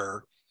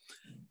later,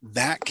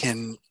 that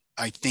can,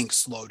 I think,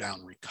 slow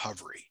down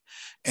recovery.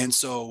 And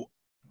so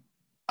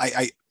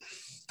I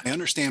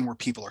understand where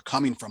people are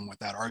coming from with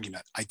that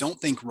argument. I don't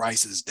think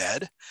rice is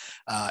dead.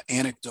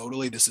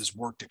 Anecdotally, this has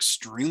worked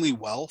extremely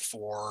well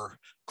for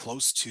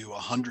close to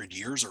 100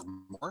 years or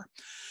more.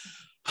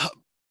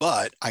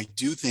 But I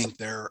do think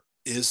there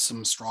is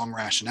some strong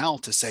rationale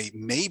to say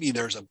maybe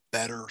there's a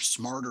better,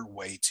 smarter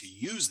way to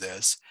use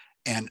this.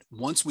 And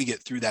once we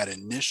get through that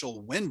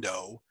initial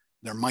window,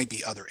 there might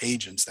be other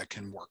agents that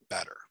can work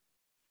better.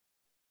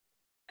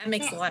 That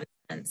makes a lot of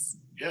sense.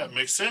 Yeah, it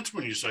makes sense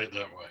when you say it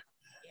that way.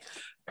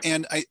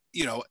 And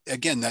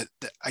again, that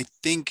I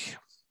think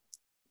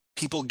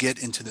people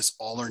get into this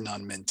all or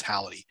none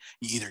mentality.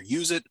 You either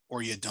use it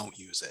or you don't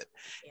use it.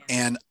 Yeah.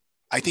 And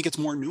I think it's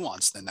more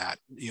nuanced than that.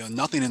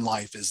 Nothing in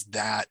life is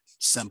that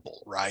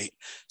simple, right?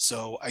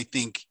 So I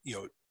think,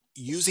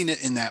 using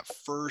it in that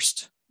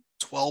first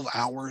 12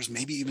 hours,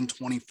 maybe even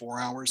 24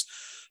 hours,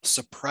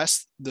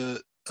 suppress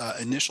the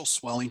initial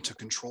swelling to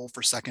control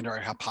for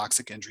secondary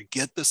hypoxic injury,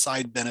 get the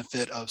side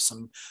benefit of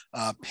some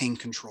pain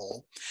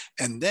control.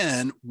 And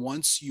then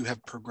once you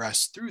have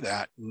progressed through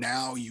that,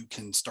 now you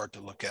can start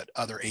to look at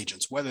other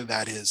agents, whether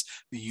that is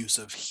the use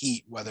of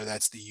heat, whether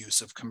that's the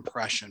use of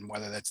compression,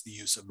 whether that's the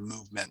use of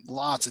movement.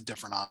 Lots of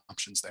different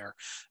options there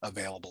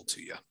available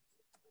to you.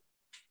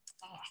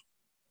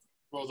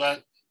 Well,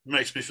 that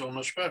makes me feel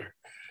much better.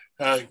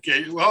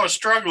 Okay. Well, I was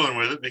struggling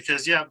with it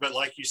because, but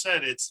like you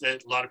said, it's a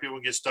lot of people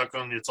get stuck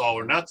on it's all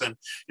or nothing.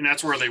 And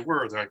that's where they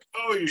were. They're like,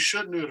 oh, you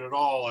shouldn't do it at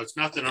all. It's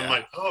nothing. Yeah. I'm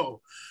like,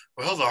 oh,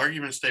 well, the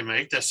arguments they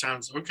make, that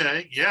sounds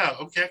okay. Yeah.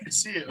 Okay. I can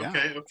see it. Yeah.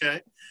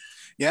 Okay.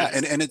 Yeah.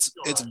 And it's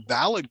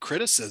valid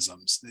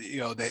criticisms.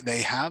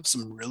 They have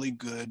some really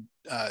good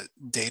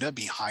data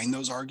behind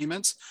those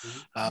arguments.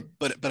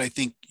 But I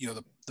think,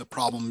 the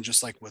problem,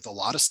 just like with a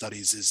lot of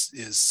studies,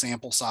 is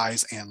sample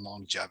size and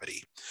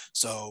longevity.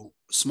 So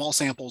small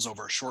samples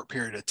over a short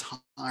period of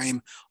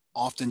time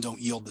often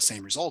don't yield the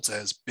same results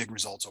as big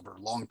results over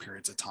long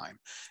periods of time.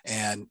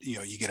 And,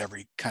 you get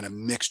every kind of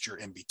mixture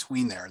in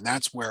between there. And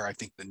that's where I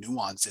think the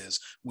nuance is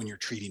when you're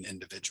treating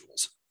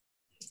individuals.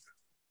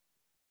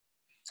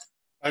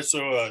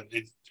 So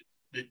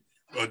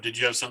did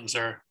you have something,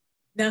 Sarah?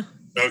 No.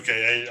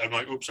 Okay. I'm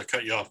like, oops, I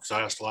cut you off because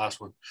I asked the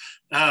last one.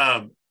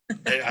 I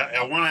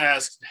want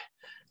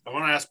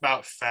to ask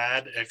about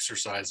fad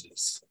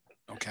exercises.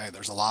 Okay,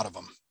 there's a lot of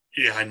them.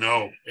 Yeah, I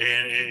know,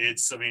 and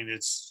it's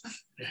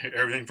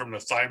everything from the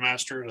Thigh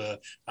Master to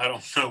I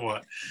don't know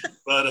what,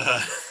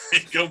 but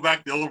go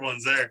back to the old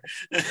ones there.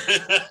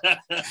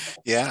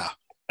 Yeah.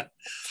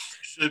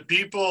 Should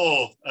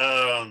people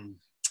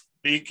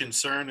be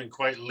concerned and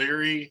quite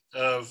leery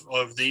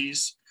of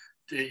these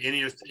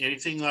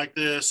anything like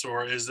this,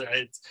 or is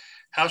it?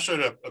 How should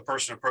a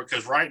person approach?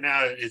 Because right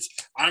now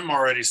I'm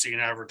already seeing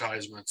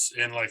advertisements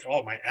in like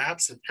all my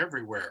apps and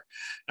everywhere.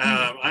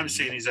 I'm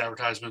seeing these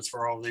advertisements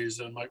for all these.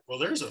 And I'm like, well,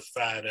 there's a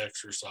fad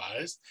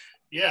exercise.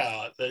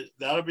 Yeah,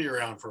 that'll be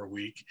around for a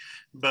week.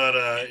 But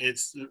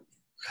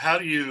how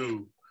do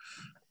you,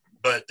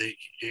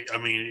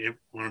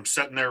 when I'm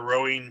sitting there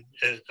rowing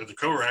at the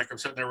co-rack, I'm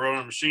sitting there rowing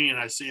on a machine,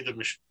 I see the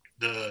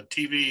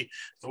TV,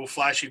 the little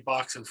flashy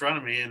box in front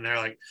of me, and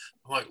I'm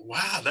like,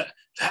 wow,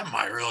 that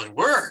might really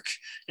work.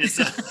 And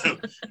so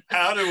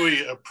how do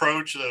we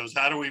approach those?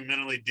 How do we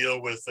mentally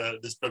deal with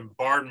this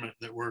bombardment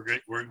that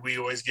we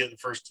always get the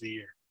first of the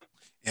year?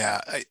 Yeah,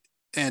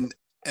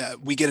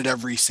 we get it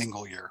every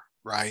single year,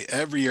 right?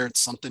 Every year it's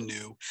something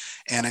new.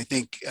 And I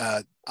think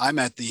I'm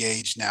at the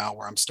age now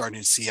where I'm starting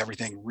to see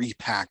everything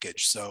repackaged.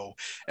 So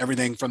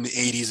everything from the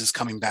 80s is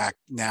coming back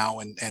now,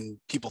 and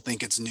people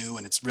think it's new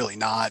and it's really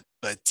not.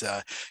 But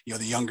the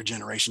younger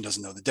generation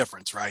doesn't know the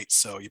difference, right?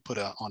 So you put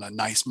on a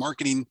nice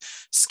marketing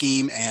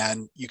scheme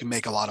and you can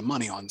make a lot of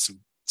money on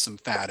some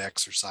fad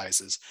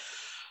exercises.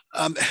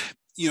 I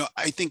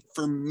think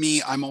for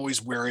me, I'm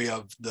always wary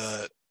of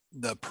the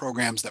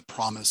programs that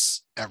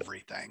promise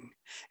everything.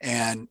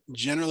 And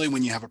generally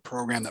when you have a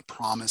program that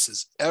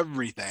promises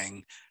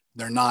everything,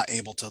 they're not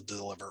able to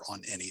deliver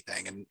on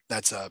anything. And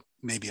that's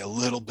maybe a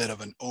little bit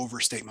of an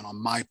overstatement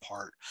on my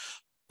part,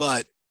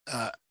 but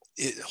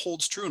it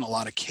holds true in a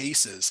lot of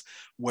cases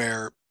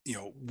where,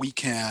 we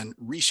can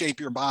reshape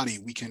your body,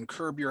 we can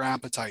curb your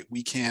appetite,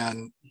 we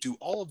can do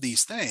all of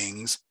these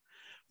things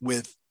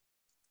with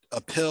a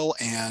pill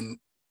and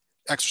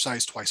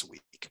exercise twice a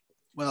week.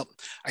 Well,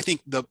 I think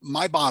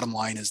my bottom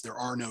line is there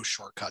are no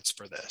shortcuts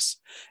for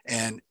this.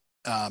 And,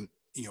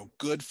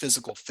 good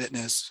physical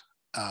fitness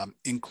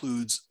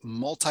includes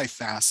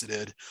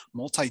multifaceted,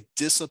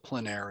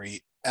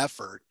 multidisciplinary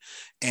effort,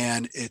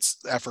 and it's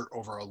effort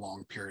over a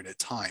long period of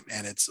time,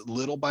 and it's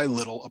little by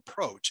little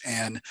approach,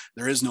 and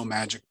there is no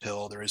magic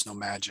pill, there is no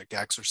magic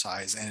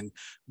exercise. And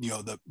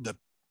the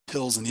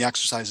pills and the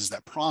exercises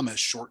that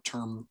promise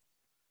short-term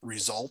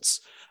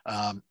results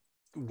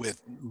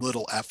with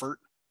little effort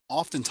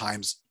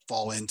oftentimes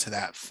fall into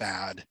that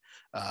fad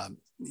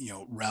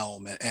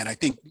realm. And I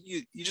think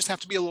you just have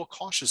to be a little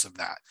cautious of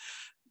that.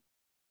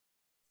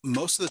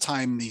 Most of the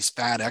time these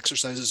fad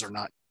exercises are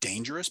not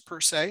dangerous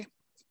per se.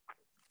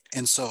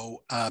 And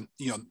so,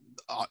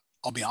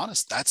 I'll be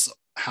honest, that's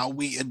how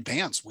we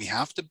advance. We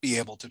have to be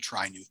able to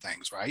try new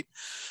things, right?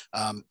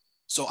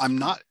 So I'm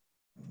not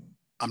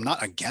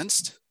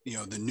against,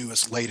 the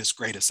newest, latest,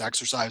 greatest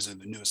exercise and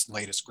the newest,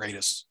 latest,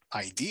 greatest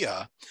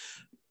idea,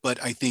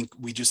 but I think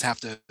we just have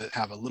to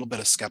have a little bit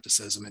of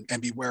skepticism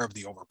and beware of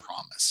the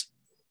overpromise.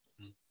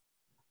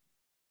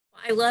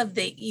 I love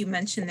that you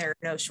mentioned there are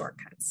no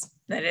shortcuts,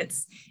 that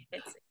it's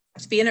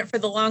to be in it for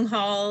the long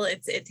haul.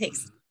 It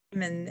takes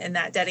and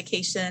that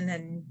dedication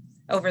and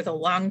over the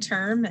long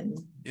term, and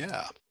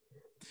yeah,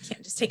 you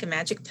can't just take a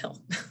magic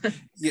pill.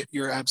 Yeah,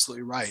 you're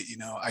absolutely right.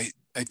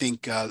 I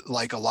think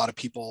like a lot of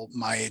people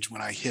my age,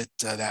 when I hit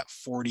that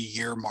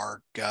 40-year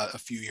mark a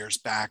few years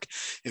back,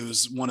 it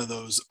was one of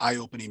those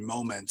eye-opening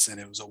moments, and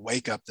it was a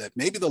wake up that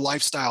maybe the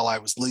lifestyle I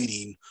was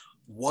leading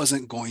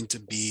wasn't going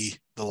to be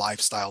the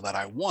lifestyle that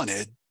I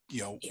wanted,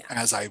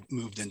 as I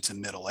moved into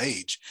middle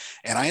age.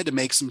 And I had to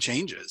make some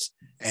changes,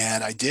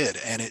 and I did,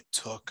 and it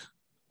took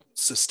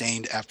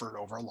sustained effort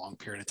over a long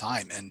period of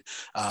time. And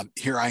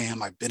here I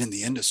am, I've been in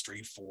the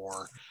industry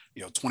for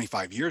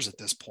 25 years at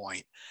this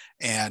point,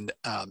 and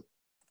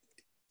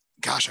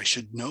gosh, I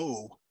should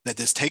know that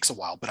this takes a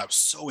while, but I was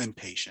so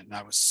impatient, and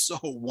I was so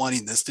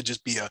wanting this to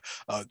just be a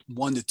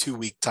 1 to 2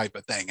 week type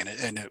of thing.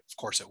 And of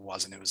course it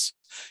wasn't. It was,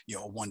 a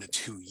 1 to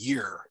 2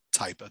 year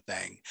type of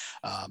thing.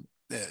 And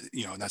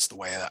that's the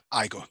way that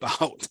I go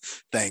about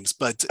things.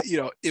 But,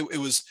 it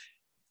was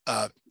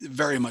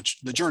very much,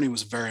 the journey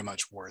was very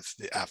much worth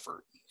the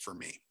effort for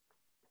me.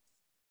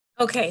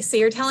 Okay, so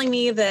you're telling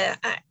me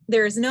that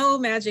there's no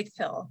magic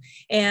pill,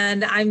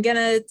 and I'm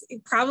gonna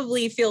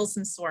probably feel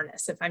some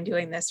soreness if I'm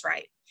doing this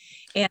right,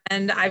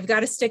 and I've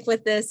got to stick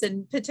with this,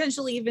 and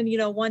potentially even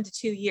 1 to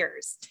 2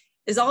 years.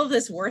 Is all of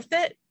this worth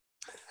it?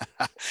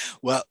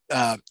 Well,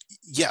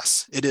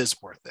 yes, it is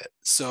worth it.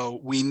 So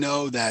we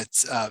know that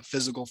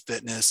physical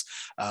fitness,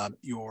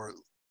 your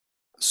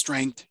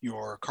strength,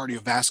 your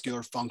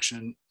cardiovascular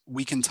function,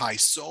 we can tie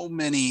so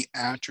many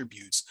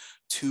attributes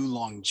to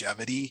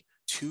longevity,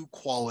 to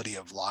quality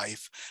of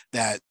life,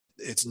 that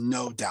it's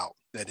no doubt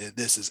that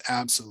this is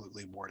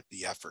absolutely worth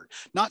the effort,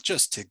 not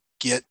just to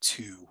get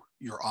to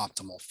your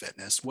optimal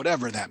fitness,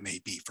 whatever that may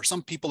be. For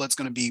some people, that's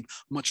going to be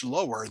much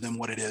lower than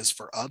what it is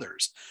for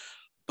others.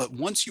 But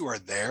once you are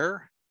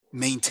there,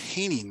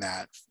 maintaining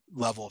that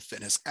level of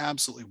fitness,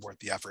 absolutely worth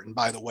the effort. And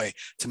by the way,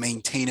 to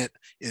maintain it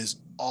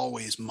is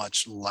always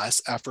much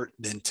less effort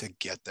than to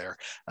get there.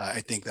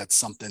 I think that's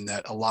something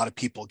that a lot of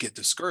people get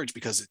discouraged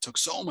because it took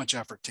so much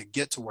effort to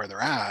get to where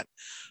they're at.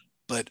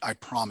 But I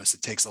promise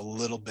it takes a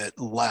little bit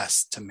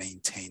less to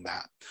maintain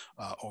that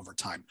over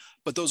time.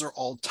 But those are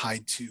all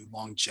tied to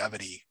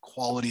longevity,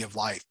 quality of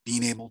life,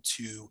 being able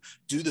to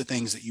do the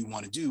things that you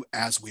want to do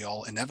as we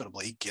all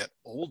inevitably get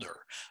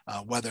older,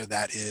 whether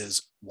that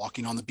is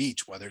walking on the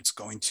beach, whether it's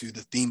going to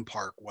the theme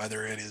park,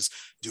 whether it is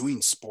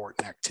doing sport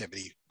and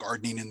activity,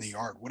 gardening in the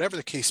yard, whatever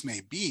the case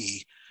may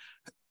be.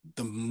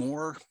 The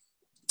more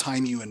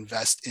time you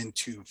invest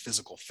into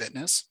physical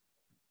fitness,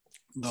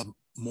 the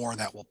more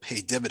that will pay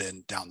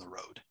dividend down the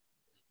road.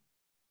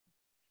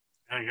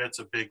 I think that's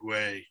a big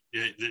way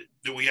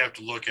that we have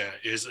to look at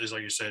is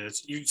like you said,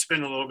 you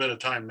spend a little bit of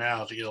time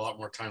now to get a lot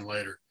more time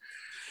later.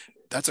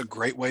 That's a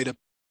great way to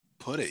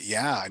put it.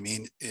 Yeah. I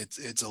mean,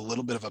 it's a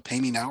little bit of a pay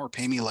me now or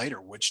pay me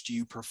later. Which do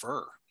you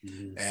prefer?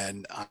 Mm-hmm.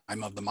 And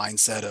I'm of the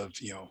mindset of,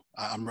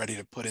 I'm ready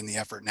to put in the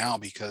effort now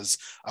because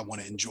I want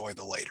to enjoy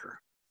the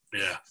later.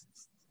 Yeah.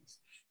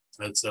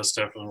 That's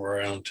definitely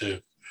where I am too.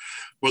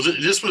 Well,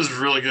 this was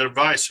really good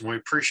advice, and we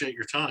appreciate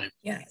your time.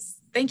 Yes.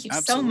 Thank you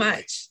so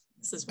much.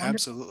 This is wonderful.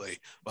 Absolutely.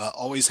 Well,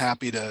 always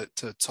happy to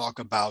talk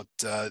about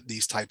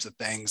these types of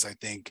things. I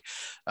think,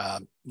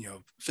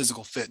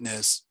 physical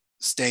fitness,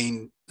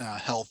 staying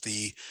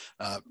healthy,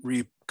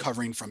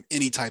 recovering from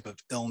any type of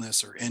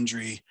illness or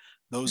injury,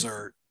 those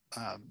are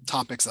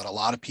topics that a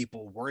lot of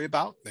people worry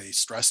about, they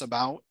stress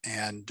about.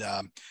 And,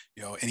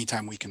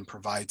 anytime we can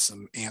provide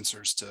some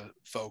answers to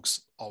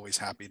folks, always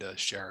happy to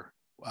share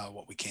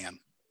what we can.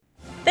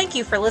 Thank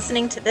you for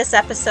listening to this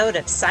episode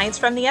of Science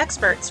from the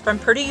Experts from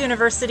Purdue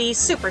University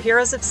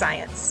Superheroes of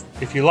Science.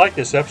 If you like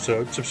this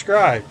episode,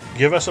 subscribe,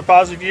 give us a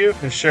positive review,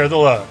 and share the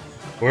love.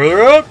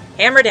 Boiler up!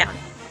 Hammer down.